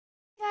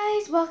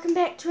welcome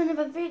back to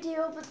another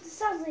video, but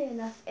sadly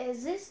enough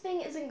this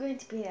thing isn't going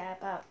to be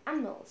about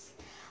animals.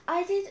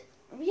 I did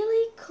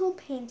really cool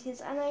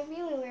paintings and I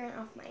really learned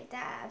off my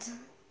dad.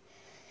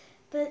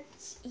 But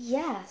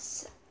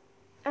yes,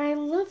 I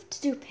love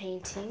to do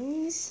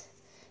paintings.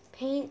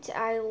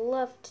 I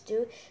love to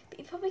do, but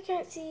you probably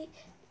can't see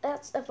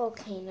that's a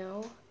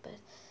volcano, but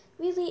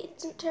really it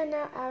didn't turn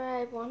out how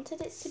I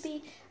wanted it to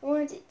be. I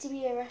wanted it to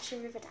be a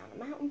rushing river down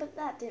a mountain, but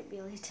that didn't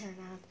really turn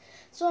out.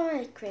 So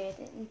I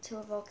created it into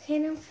a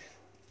volcano.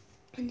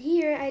 And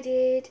here I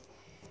did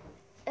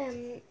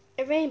a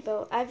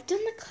rainbow. I've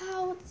done the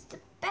clouds the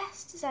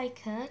best as I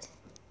could,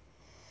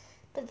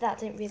 but that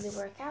didn't really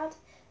work out.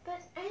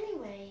 But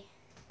anyway,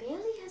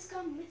 Bailey has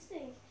gone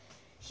missing.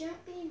 She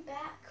hasn't been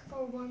back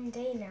for 1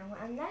 day now,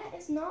 and that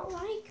is not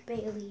like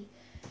Bailey.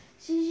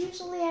 She's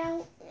usually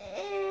out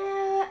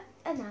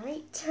at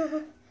night.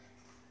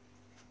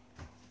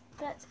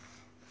 But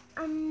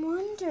I'm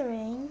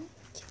wondering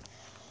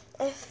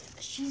if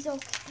she's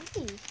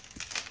okay.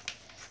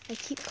 I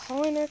keep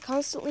calling her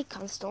constantly,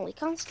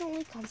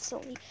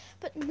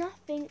 but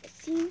nothing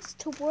seems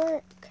to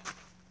work.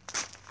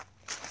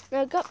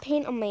 Now I got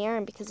paint on my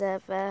arm because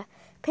of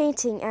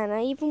painting, and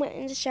I even went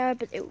in the shower,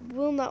 but it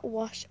will not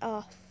wash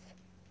off.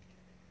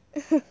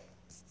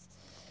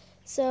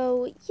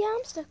 So yeah,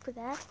 I'm stuck with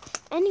that.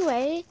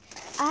 Anyway,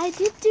 I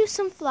did do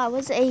some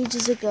flowers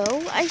ages ago.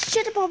 I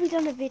should have probably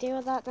done a video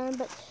of that then,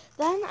 but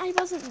then I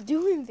wasn't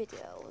doing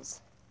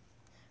videos.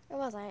 Or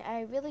was I?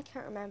 I really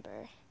can't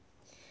remember.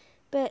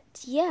 But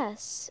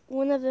yes,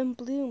 one of them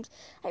blooms.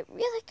 I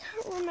really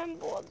can't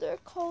remember what they're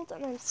called,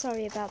 and I'm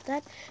sorry about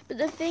that. But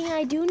the thing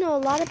I do know a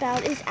lot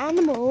about is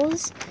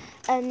animals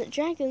and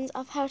dragons,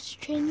 of How to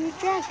Train Your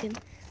Dragon,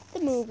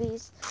 the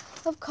movies.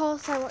 Of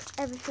course, I watch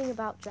everything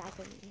about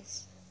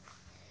dragons,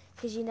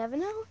 because you never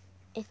know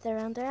if they're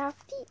under our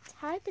feet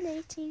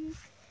hibernating.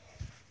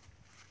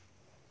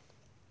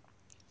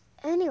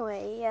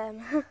 Anyway,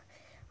 I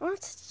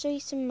wanted to show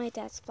you some of my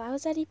dad's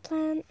flowers that he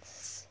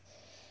plants,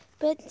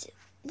 but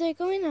they're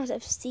going out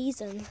of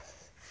season,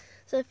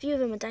 so a few of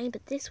them are dying,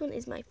 but this one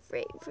is my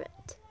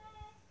favourite.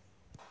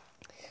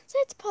 So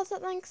I had to pause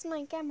that then because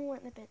my camera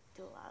went a bit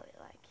dull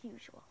like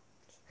usual.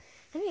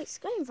 Anyway, it's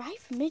going right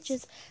for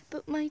midges,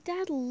 but my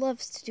dad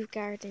loves to do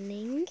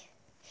gardening.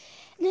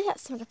 And then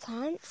that's some of the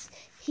plants.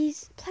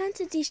 He's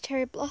planted these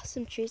cherry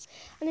blossom trees,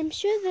 and I'm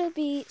sure they'll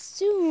be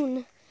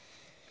soon.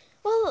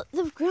 Well,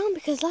 they've grown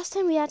because last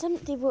time we had them,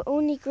 they were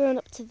only grown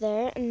up to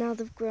there, and now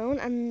they've grown,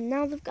 and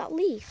now they've got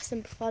leaves,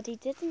 and before they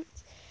didn't.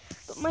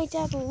 But my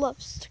dad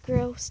loves to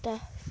grow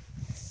stuff,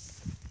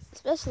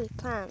 especially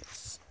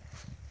plants.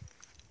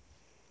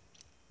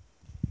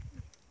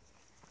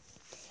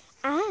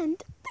 And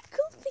the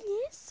cool thing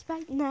is,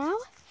 right now,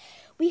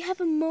 we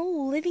have a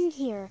mole living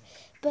here,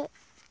 but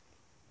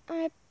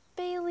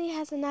Bailey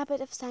has an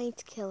habit of trying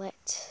to kill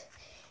it.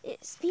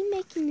 It's been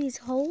making these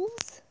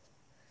holes,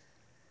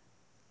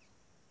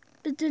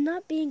 but they're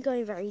not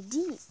going very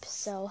deep,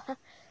 so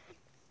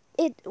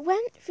it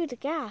went through the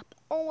gap.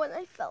 Oh, and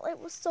I felt it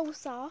was so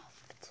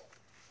soft.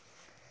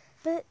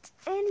 But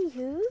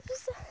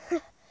anywho's,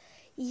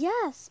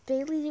 yes,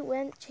 Bailey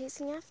went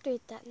chasing after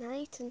it that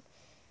night, and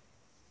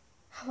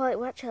well, it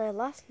was actually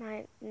last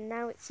night, and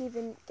now it's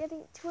even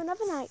getting to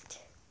another night,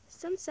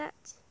 sunset.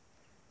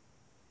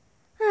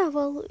 Oh,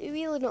 well, we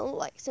really don't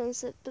like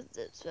sunset, but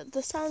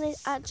the sun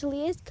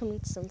actually is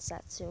coming to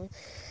sunset soon.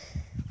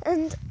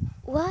 And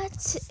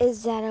what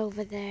is that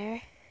over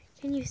there?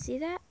 Can you see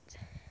that?